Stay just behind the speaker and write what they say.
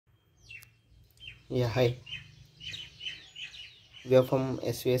Yeah, hi. We are from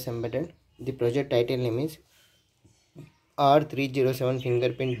svsembedded. The project title name is R307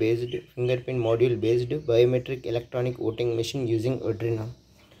 fingerprint module based biometric electronic voting machine using Arduino.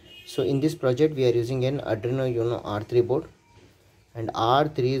 So in this project we are using an Arduino Uno R3 board and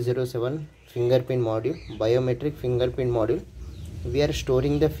R307 fingerprint module, biometric fingerprint module. We are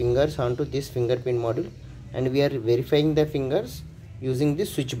storing the fingers onto this fingerprint module and we are verifying the fingers using the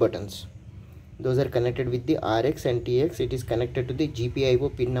switch buttons. Those are connected with the RX and TX. It is connected to the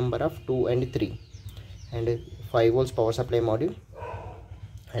GPIO pin number of 2 and 3 and 5 volts power supply module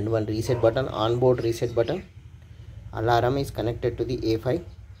and one reset button, onboard reset button. Alarm is connected to the A5.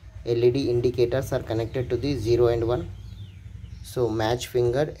 LED indicators are connected to the 0 and 1. So match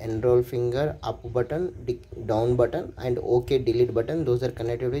finger, enroll finger, up button, down button and OK delete button, those are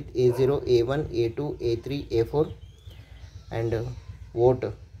connected with A0, A1, A2, A3, A4 and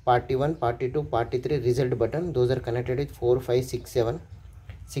vote party 1, party 2, party 3 result button, those are connected with 4, 5, 6, 7.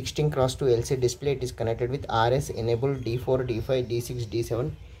 16 cross 2 LCD display, it is connected with RS, enable D4, D5, D6,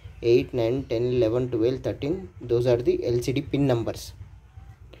 D7, 8, 9, 10, 11, 12, 13. Those are the LCD pin numbers.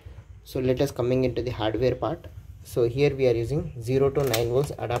 So let us coming into the hardware part. So here we are using 0 to 9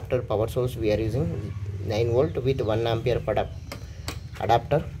 volts adapter power source. We are using 9 volt with 1 ampere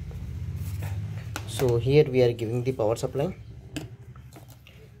adapter. So here we are giving the power supply.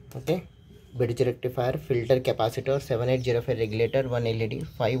 Okay, bridge rectifier, filter capacitor, 7805 regulator, 1 LED,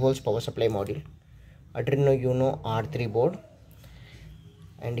 5 volts power supply module, Arduino Uno R3 board,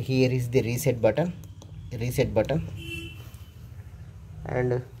 and here is the reset button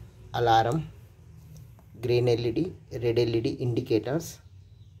and alarm, green LED, red LED indicators,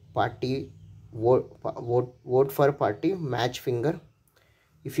 party vote for party, match finger.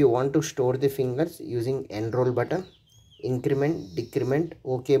 If you want to store the fingers using enroll button, increment, decrement,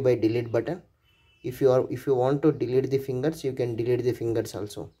 OK by delete button. If you want to delete the fingers, you can delete the fingers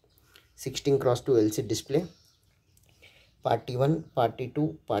also. 16 cross 2 LCD display, party 1, party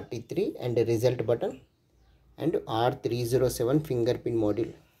 2, party 3 and a result button and R307 fingerprint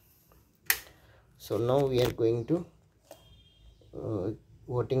module. So now we are going to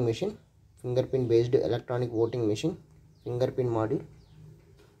voting machine, fingerprint based electronic voting machine, fingerprint module,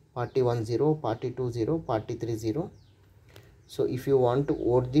 party 1 0, party 2 0, party 3 0. So if you want to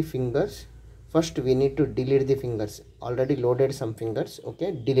vote the fingers, first we need to delete the fingers. Already loaded some fingers.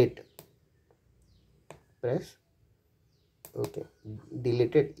 Okay, delete, press OK,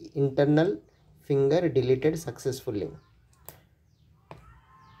 deleted, internal finger deleted successfully.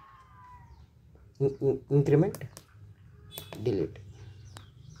 Increment, delete.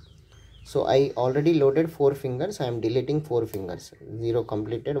 So I already loaded 4 fingers. I am deleting 4 fingers. 0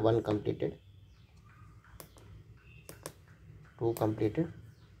 completed, 1 completed, 2 completed,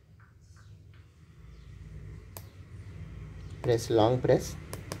 press long press,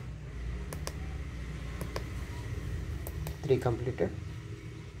 3 completed,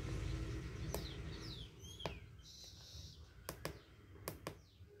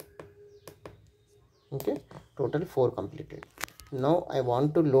 okay, total 4 completed. Now I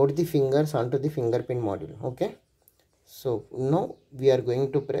want to load the fingers onto the fingerprint module. Okay, so now we are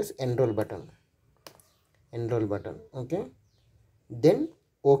going to press enroll button, okay, then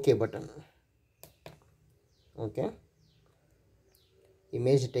OK button. Okay,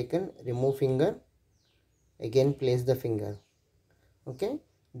 image taken, remove finger, again place the finger. Okay,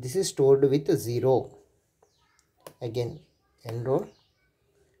 this is stored with 0. Again enroll,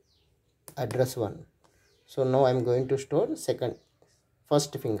 address 1. So now I am going to store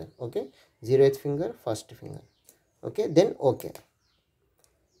first finger. Okay, 0th finger, first finger. Okay, then OK,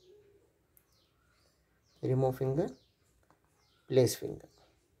 remove finger, place finger.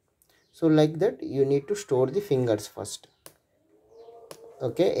 So like that you need to store the fingers first.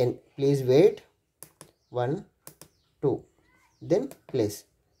 Okay, and please wait, 1 2, then place.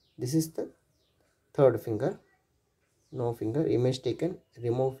 This is the third finger, no finger, image taken,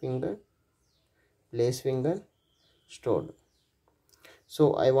 remove finger, place finger, stored.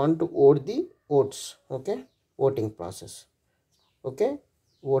 So I want to vote the votes. Okay, voting process. Okay,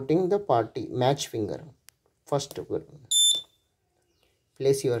 voting the party, match finger, first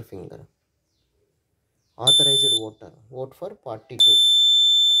place your finger, authorized voter, vote for party 2.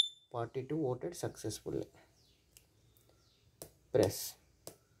 Party 2 voted successfully, press.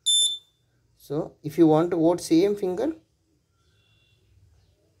 So if you want to vote same finger,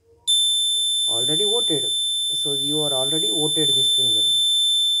 already voted, so you are already voted this finger.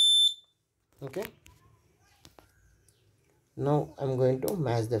 Okay, now I'm going to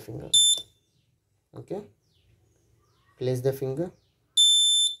match the finger. Okay, place the finger,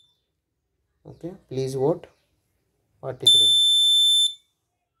 Okay, please vote 43.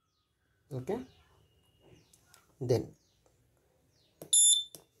 Okay, then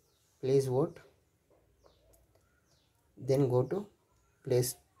please vote, then go to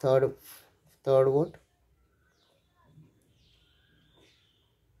place third vote.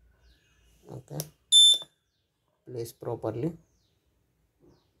 Okay, place properly.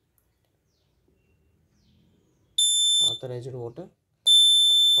 Authorized voter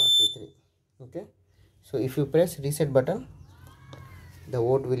 43. Okay, so if you press reset button, the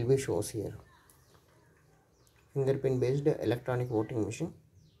vote will be shows here. Fingerprint based electronic voting machine,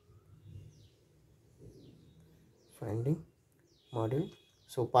 finding module.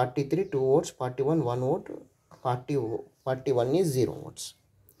 So party 3 2 votes, party 1 1 vote, party 1 is 0 votes.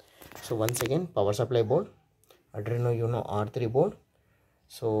 So once again, power supply board, Arduino Uno R3 board.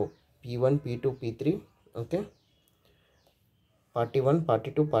 So P1 P2 P3. Okay, party 1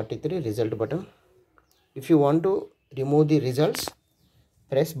 party 2 party 3 result button. If you want to remove the results,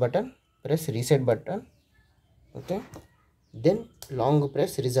 press reset button. Okay, then long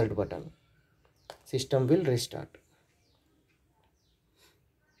press result button, system will restart.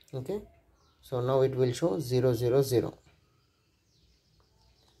 Okay, so now it will show 0 0 0.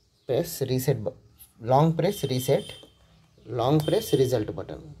 Press reset, long press reset, long press result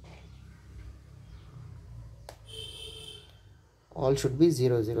button, all should be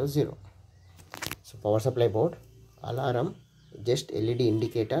 0 0 0. So power supply board, alarm, just LED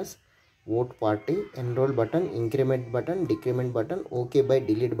indicators, vote party, enroll button, increment button, decrement button, OK by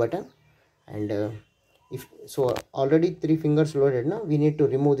delete button. And if so, already 3 fingers loaded now, we need to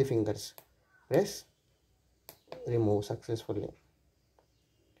remove the fingers. Press remove successfully.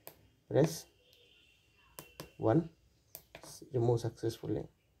 Press 1, remove successfully.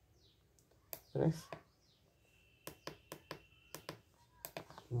 Press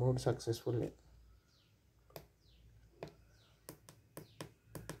removed successfully.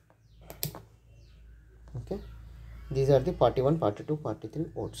 Okay, these are the party 1 party 2 party 3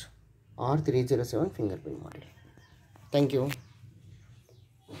 votes, R307 fingerprint model. Thank you.